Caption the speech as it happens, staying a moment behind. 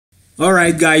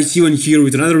Alright guys, Ivan here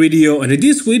with another video, and in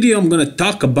this video I'm gonna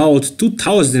talk about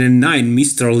 2009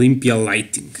 Mr. Olympia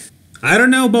lighting. I don't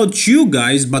know about you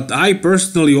guys, but I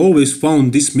personally always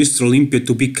found this Mr. Olympia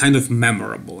to be kind of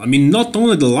memorable. I mean, not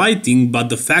only the lighting, but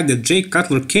the fact that Jay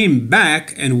Cutler came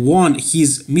back and won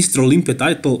his Mr. Olympia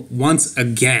title once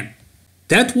again.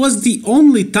 That was the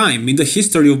only time in the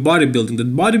history of bodybuilding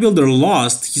that bodybuilder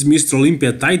lost his Mr.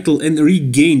 Olympia title and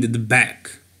regained it back.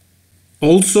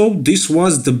 Also, this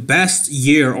was the best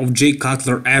year of Jay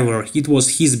Cutler ever. It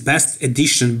was his best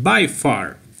edition by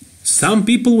far. Some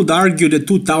people would argue that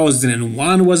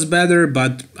 2001 was better,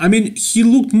 but I mean, he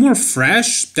looked more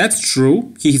fresh, that's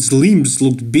true. His limbs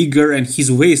looked bigger and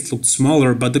his waist looked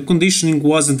smaller, but the conditioning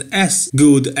wasn't as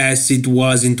good as it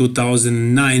was in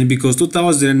 2009, because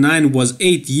 2009 was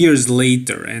 8 years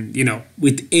later, and you know,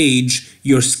 with age,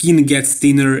 your skin gets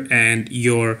thinner and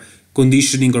your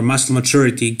conditioning or muscle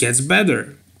maturity gets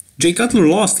better. Jay Cutler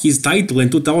lost his title in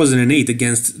 2008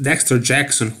 against Dexter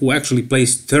Jackson, who actually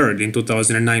placed third in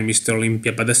 2009 Mr.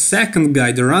 Olympia, but the second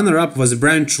guy, the runner-up, was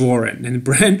Branch Warren, and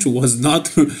Branch was not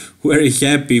very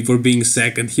happy for being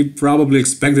second. He probably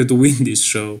expected to win this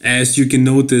show, as you can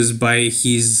notice by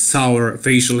his sour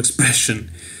facial expression,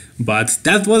 but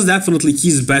that was definitely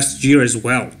his best year as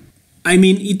well. I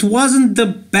mean, it wasn't the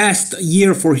best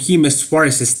year for him as far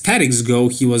as aesthetics go.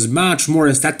 He was much more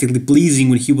aesthetically pleasing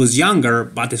when he was younger,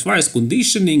 but as far as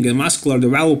conditioning and muscular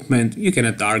development, you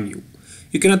cannot argue.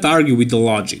 You cannot argue with the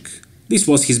logic. This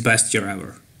was his best year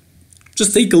ever.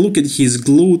 Just take a look at his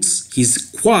glutes,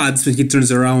 his quads when he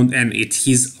turns around, and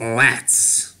his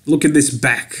lats. Look at this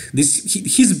back.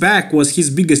 His back was his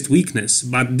biggest weakness,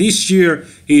 but this year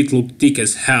it looked thick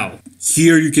as hell.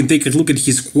 Here you can take a look at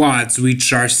his quads,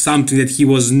 which are something that he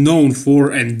was known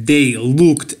for, and they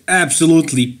looked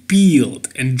absolutely peeled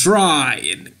and dry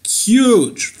and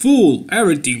huge, full.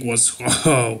 Everything was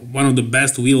one of the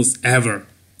best wheels ever.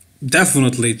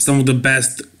 Definitely some of the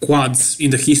best quads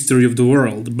in the history of the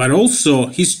world, but also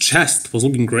his chest was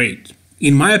looking great.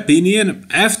 In my opinion,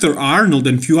 after Arnold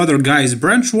and few other guys,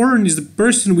 Branch Warren is the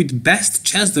person with best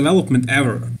chest development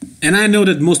ever. And I know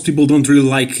that most people don't really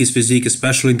like his physique,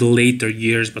 especially in the later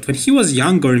years, but when he was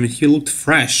younger and he looked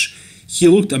fresh, he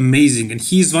looked amazing, and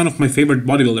he's one of my favorite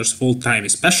bodybuilders of all time,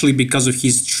 especially because of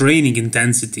his training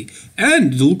intensity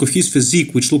and the look of his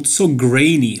physique, which looked so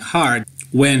grainy, hard.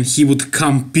 When he would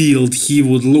come peeled, he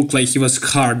would look like he was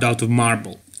carved out of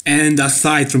marble. And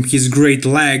aside from his great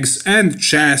legs and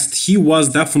chest, he was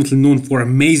definitely known for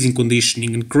amazing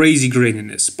conditioning and crazy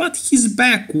graininess, but his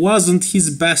back wasn't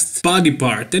his best body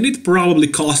part, and it probably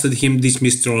costed him this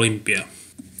Mr. Olympia.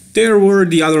 There were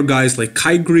the other guys like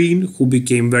Kai Green, who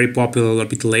became very popular a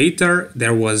bit later.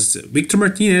 There was Victor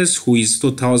Martinez, who is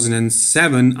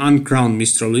 2007 uncrowned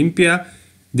Mr. Olympia.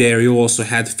 There you also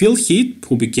had Phil Heath,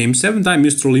 who became 7-time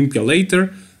Mr. Olympia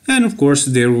later, and of course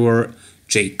there were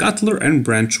Jay Cutler and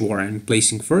Branch Warren,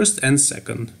 placing first and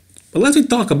second. But let me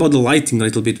talk about the lighting a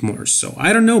little bit more. So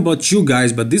I don't know about you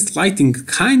guys, but this lighting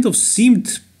kind of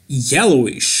seemed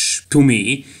yellowish to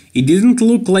me. It didn't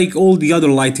look like all the other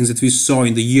lightings that we saw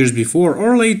in the years before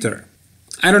or later.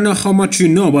 I don't know how much you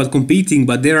know about competing,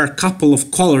 but there are a couple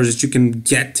of colors that you can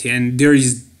get, and there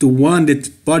is the one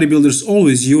that bodybuilders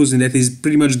always use, and that is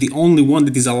pretty much the only one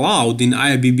that is allowed in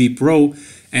IFBB Pro,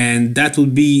 and that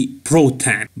would be Pro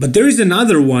Tan. But there is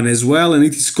another one as well, and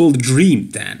it is called Dream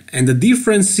Tan. And the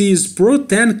difference is Pro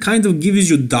Tan kind of gives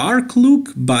you dark look,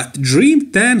 but Dream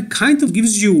Tan kind of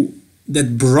gives you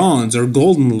that bronze or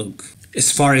golden look. As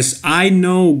far as I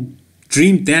know,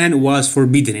 Dream Tan was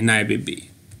forbidden in IFBB.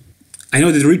 I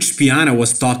know that Rich Piana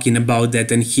was talking about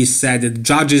that, and he said that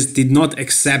judges did not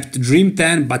accept Dream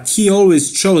Tan, but he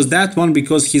always chose that one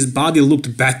because his body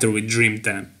looked better with Dream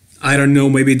Tan. I don't know,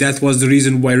 maybe that was the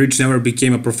reason why Rich never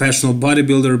became a professional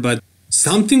bodybuilder, but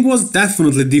something was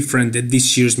definitely different at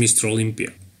this year's Mr.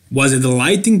 Olympia. Was it the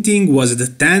lighting thing, was it the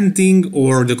tan thing,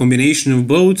 or the combination of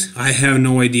both? I have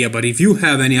no idea, but if you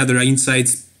have any other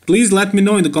insights, please let me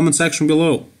know in the comment section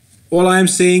below. All I am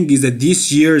saying is that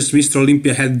this year's Mr.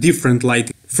 Olympia had different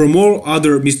lighting from all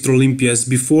other Mr. Olympias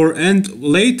before and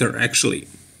later actually.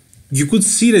 You could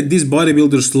see that these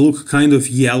bodybuilders look kind of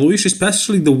yellowish,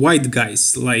 especially the white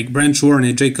guys like Branch Warren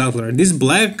and Jay Cutler. And these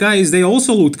black guys, they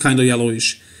also looked kind of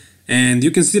yellowish. And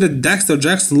you can see that Dexter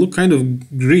Jackson looked kind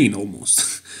of green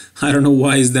almost. I don't know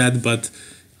why is that, but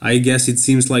I guess it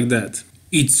seems like that.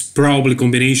 It's probably a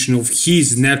combination of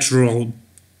his natural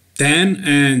tan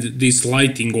and this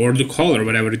lighting or the color,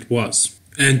 whatever it was.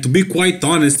 And to be quite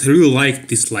honest, I really liked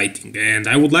this lighting, and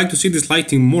I would like to see this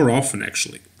lighting more often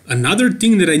actually. Another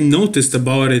thing that I noticed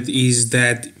about it is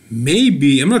that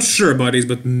maybe, I'm not sure about this,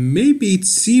 but maybe it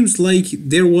seems like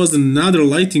there was another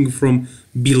lighting from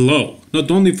below, not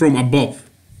only from above.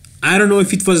 I don't know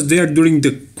if it was there during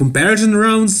the comparison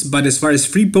rounds, but as far as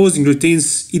free posing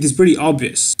routines, it is pretty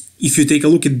obvious. If you take a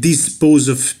look at this pose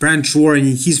of Branch Warren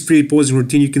in his free posing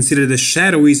routine, you can see that the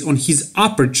shadow is on his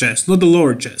upper chest, not the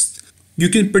lower chest. You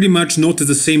can pretty much notice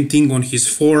the same thing on his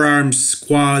forearms,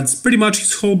 quads, pretty much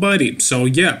his whole body. So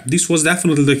yeah, this was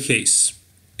definitely the case.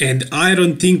 And I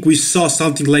don't think we saw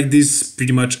something like this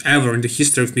pretty much ever in the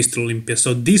history of Mr. Olympia.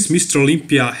 So this Mr.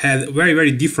 Olympia had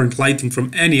very different lighting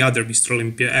from any other Mr.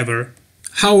 Olympia ever.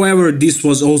 However, this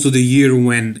was also the year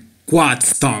when quad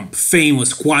stomp,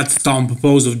 famous quad stomp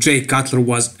pose of Jay Cutler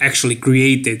was actually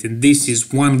created, and this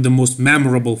is one of the most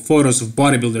memorable photos of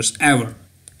bodybuilders ever.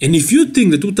 And if you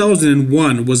think that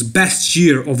 2001 was best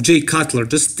year of Jay Cutler,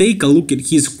 just take a look at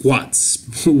his quads.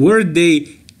 Were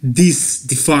they this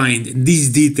defined, this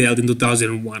detailed in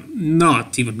 2001?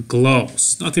 Not even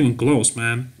close. Not even close,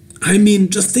 man. I mean,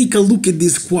 just take a look at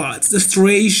these quads, the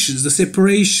striations, the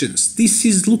separations. This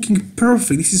is looking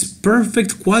perfect. This is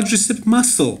perfect quadricep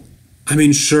muscle. I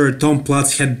mean, sure, Tom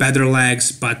Platz had better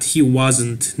legs, but he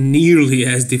wasn't nearly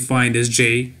as defined as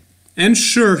Jay. And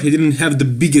sure, he didn't have the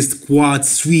biggest quad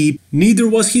sweep, neither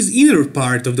was his inner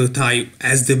part of the thigh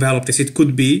as developed as it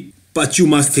could be. But you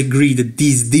must agree that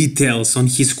these details on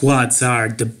his quads are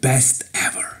the best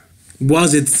ever.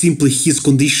 Was it simply his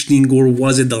conditioning or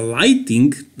was it the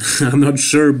lighting? I'm not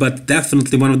sure, but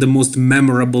definitely one of the most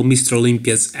memorable Mr.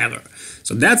 Olympias ever.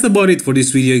 So that's about it for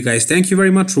this video, guys. Thank you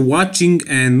very much for watching,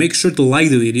 and make sure to like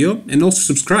the video and also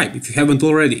subscribe if you haven't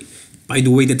already. By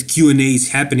the way, that Q&A is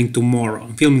happening tomorrow.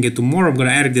 I'm filming it tomorrow. I'm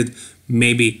gonna edit it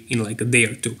maybe in like a day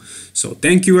or two. So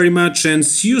thank you very much and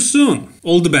see you soon.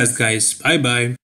 All the best, guys. Bye bye.